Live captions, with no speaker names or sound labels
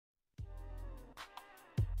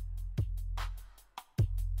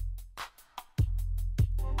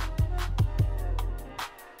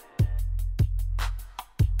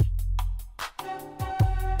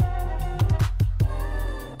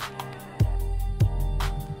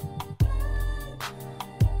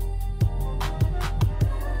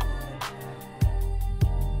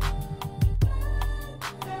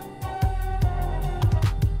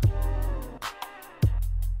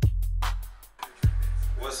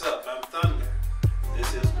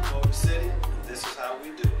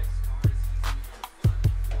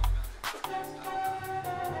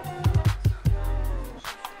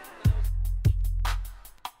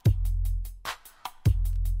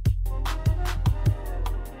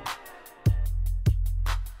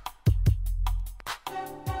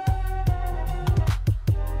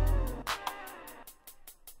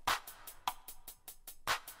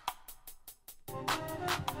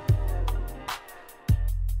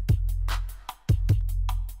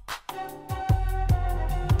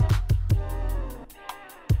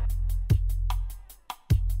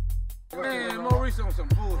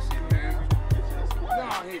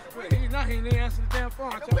He didn't answer the damn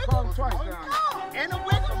phone. I tried to call him twice down. And the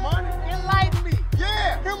wiggle money. Enlighten me.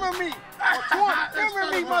 Yeah. Humor me. 20. Humor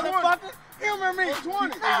me, motherfucker. Humor me.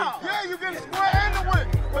 20. No. Yeah, you get a square and the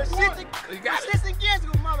wiggle. Persistent against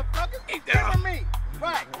you, motherfucker. Humor me.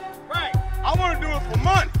 Right. I want to do it for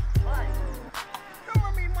money. Right.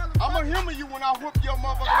 Humor me, motherfucker. I'm going to humor you when I whoop your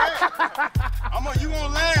motherfucking ass. You going to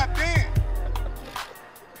laugh then.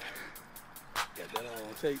 Got that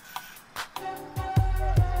on tape.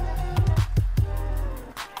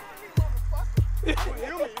 I'm going to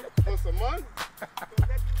humor you for some money.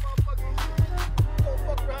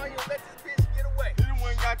 Fuck around here and let this bitch get away. You done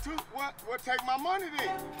went and got two. What take my money then?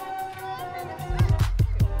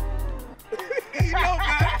 You know,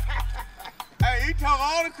 man. Hey, he talk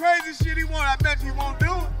all the crazy shit he want. I bet you he won't do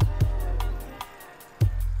it.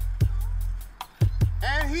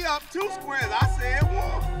 And he up 2 squares. I said 1.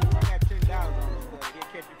 I got $10 on this stuff. He'll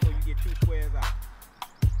catch you before you get 2 squares out.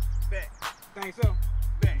 Bet. Think so?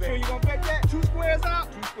 Bet. Sure you gonna bet that? 2 squares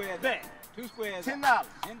out? 2 squares. Bet. 2 squares. $10. $10.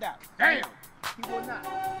 Damn. He will not. 2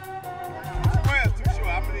 squares too short.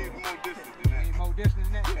 I'm gonna need more distance than that. Need more distance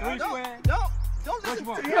than that? Yeah, 3 squares? Don't What listen you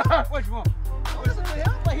want? to him. What you want? Don't listen to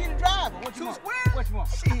him. But he the driver. What you 2 want? squares? What you want?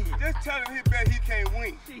 Shit. Just tell him he bet he can't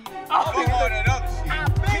win. Shit. Fuck all that other shit. I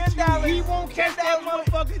bet you he won't catch that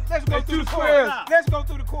motherfucker. Let's go through the quarter. Let's go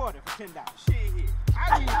through the quarter for $10. Shit.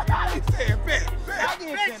 I give you $10. Bet. I give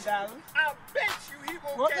you $10. I bet you he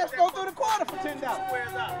won't catch that. Let's go through the quarter for $10.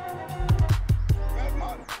 Squares out. That's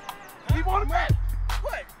money. He want to bet.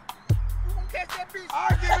 What? You won't catch that bitch?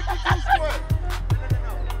 I'll give it to 2 squares.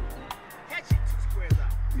 No. Catch you 2 squares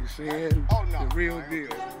out. You saying the real deal.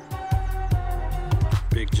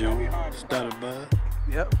 Big Joe, Stutterbug.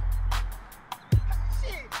 Yep.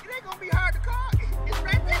 Shit, it ain't gonna be hard to call. It's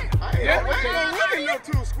right there. I ain't really no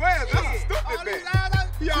 2 squares. That's a stupid bet.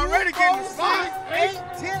 He already getting the spot. 8,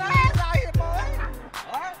 10 eyes out here, boy.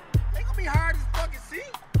 Alright? Ain't gonna be hard as fucking see.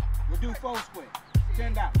 We'll do 4 squares.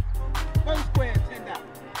 $10. 4 squares, $10.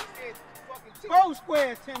 4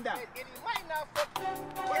 squares, $10. And he might not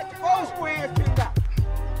fucking 4 squares, $10.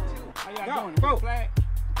 How y'all doing? Go.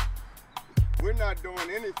 We're not doing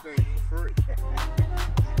anything for free.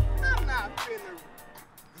 I'm not finna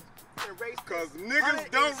race. Cause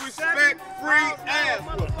niggas don't respect free ass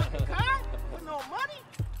whooping. With no money?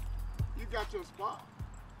 You got your spot.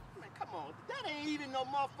 Man, come on. That ain't even no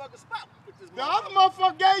motherfucking spot with this The other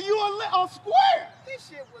motherfucker gave you a square. This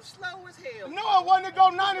shit was slow as hell. No, it wasn't to go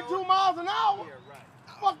 92 miles an hour. Yeah, right.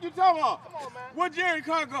 Fuck you talking about? Come on, man. What Jerry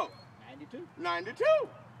car go? 92. 92.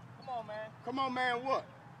 Come on, man. Come on, man, what?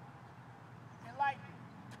 Enlighten me.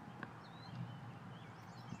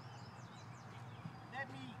 Let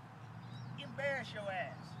me embarrass your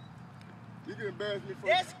ass. You can embarrass me for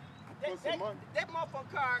some money. That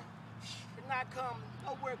motherfucking car should not come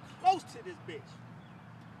nowhere close to this bitch.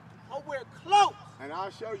 Nowhere close. And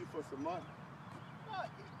I'll show you for some money. What?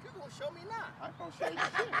 You're gonna show me now. I ain't gonna show you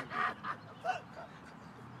shit. Look.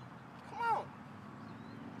 Come on.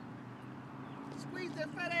 Squeeze that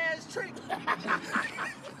fat ass trick. How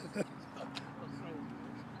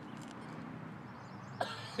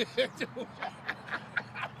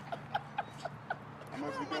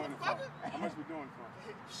much we doing it for? How much we doing it for?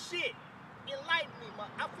 Shit. Enlighten me, man.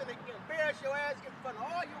 I'm finna embarrass your ass in front of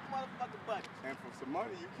all your motherfucking buddies. And for some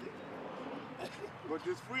money, you can. But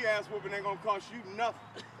this free ass whooping ain't gonna cost you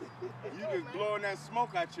nothing. You just blowing that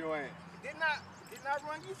smoke out your ass. Didn't I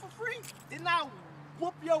run you for free? Didn't I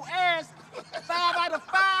whoop your ass 5 out of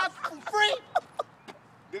 5 for free?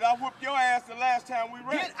 Did I whoop your ass the last time we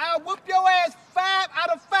ran? Did I whoop your ass 5 out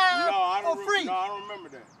of 5 for free? No, I don't remember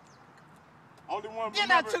that. Only one Then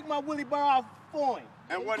remember. I took my Willie bar off for him.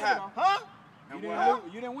 And what happened? Huh? And what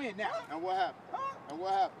happened? You didn't win now. And what happened? Huh? And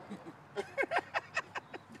what happened?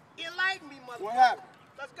 Enlighten me, motherfucker. What happened?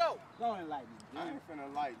 Let's go. Go and enlighten me. I ain't finna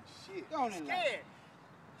lighten shit. Go and enlighten me. Scared.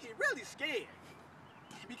 He really scared.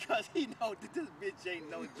 Because he know that this bitch ain't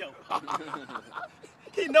no joke.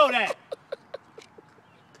 He know that.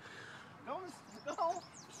 Go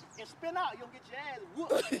and spin out. You'll get your ass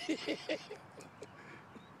whooped.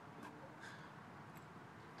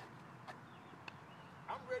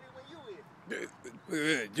 I'm ready when you is.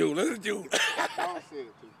 June, listen to June. Don't say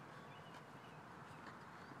it to me.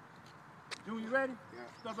 June, you ready?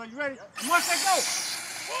 Yeah. So you ready? Once they go.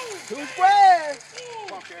 2 squares.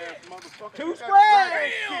 Fuck ass motherfucker. 2 Put that squares.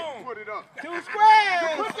 rag shit, put it up. 2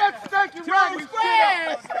 squares. Put that stanky 2 rag shit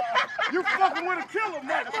squares. up. You fucking with a killer,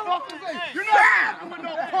 motherfucker. You're not fucking with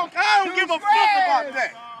no punk. I don't give a fuck about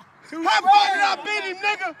that. How far did I beat him,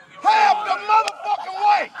 nigga? Half the motherfucking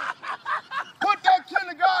way. Put that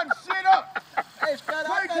kindergarten shit up. Hey, Scott,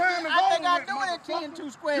 I think I do it at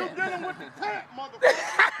 10-2 squares. You dealing with the tent,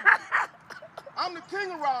 motherfucker. I'm the king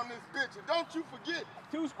around this bitch, and don't you forget.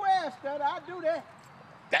 2 squares, Scott, I do that.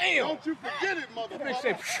 Damn. Don't you forget it, motherfucker.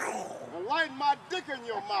 Say, And light my dick in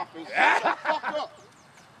your mouth and shut the fuck up.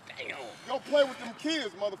 damn. Go play with them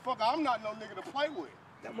kids, motherfucker. I'm not no nigga to play with.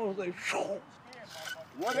 That motherfucker.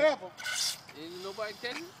 Whatever. Ain't nobody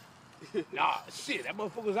catching? Nah, shit, that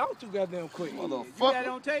motherfucker's out too goddamn quick. You got it Motherfucker.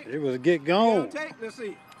 on tape? It was get You got it on gone. tape? Let's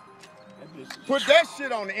see. Put that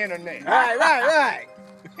shit on the internet. Right.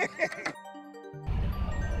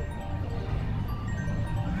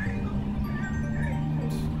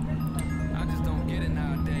 I just don't get it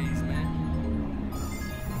nowadays, man.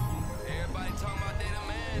 Everybody talking about they the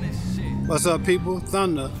man and shit. What's up, people?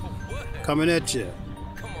 Thunder What? coming at you.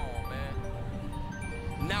 Come on,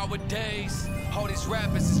 man. Nowadays, all these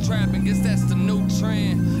rappers is trapping. Guess that's the new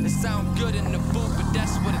trend. It sound good in the booth, but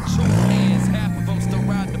that's where the truth is. Half of them still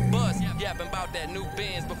ride the bus, yapping about that new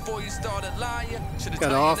Benz. Before you started lying, should've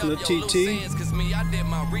Got an off in the TT.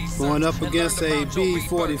 Going up against a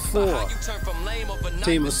B44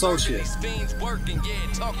 team associate. Working,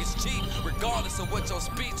 yeah, talk is cheap. Regardless of what your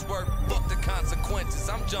speech worth, fuck the consequences.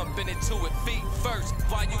 I'm jumping into it feet first.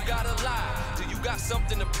 Why you gotta lie? Do you got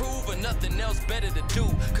something to prove or nothing else better to do?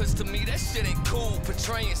 Cause to me that shit ain't cool.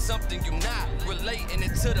 Portraying something you not, relating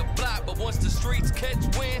it to the block. But once the streets catch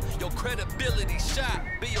wind, your credibility shot.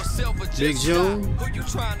 Be yourself or just Big June. who you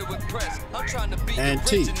trying to impress? I'm trying to be And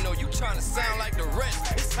T. original. You trying to sound like the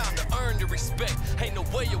rest. It's time to earn the respect. Ain't no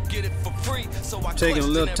way you'll get it for free. So I Taking a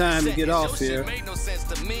little question time to every get sentence. off Your here. shit made no sense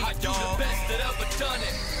to me. I do the best that ever done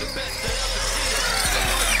it. The best that ever did it. So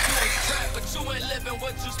all you do is trap, but you ain't living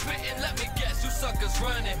what you spitting. Let me guess, you suckers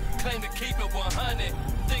running. Claim to keep it 100.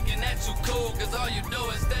 Thinking that you cool, cause all you do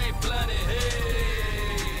is stay blunted.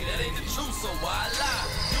 Hey, that ain't the truth, so why lie?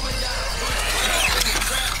 You ain't gotta put in the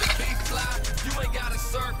trap to be fly. You ain't gotta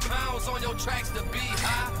serve pounds on your tracks to be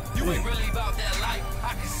high. You ain't really about that life.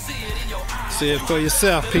 I can see it in your eyes. See it for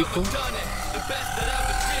yourself, people. The best that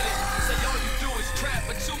ever did it. Say all you do is trap,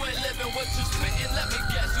 but you ain't living what you spitting. Let me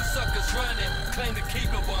guess, you suckers running. Claim to keep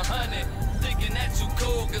it 100. Thinking that you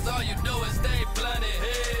cool, cause all you do is stay blunted.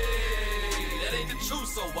 Hey, that ain't the truth,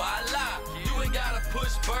 so why lie? You ain't gotta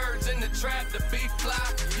push birds in the trap to be fly.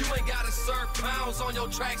 You ain't gotta serve pounds on your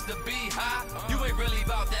tracks to be high. You ain't really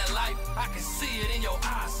about that life. I can see it in your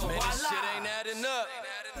eyes, so why lie? Shit ain't adding up.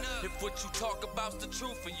 If what you talk about's the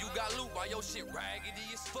truth and you got loot, why your shit raggedy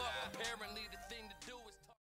as fuck? Apparently the thing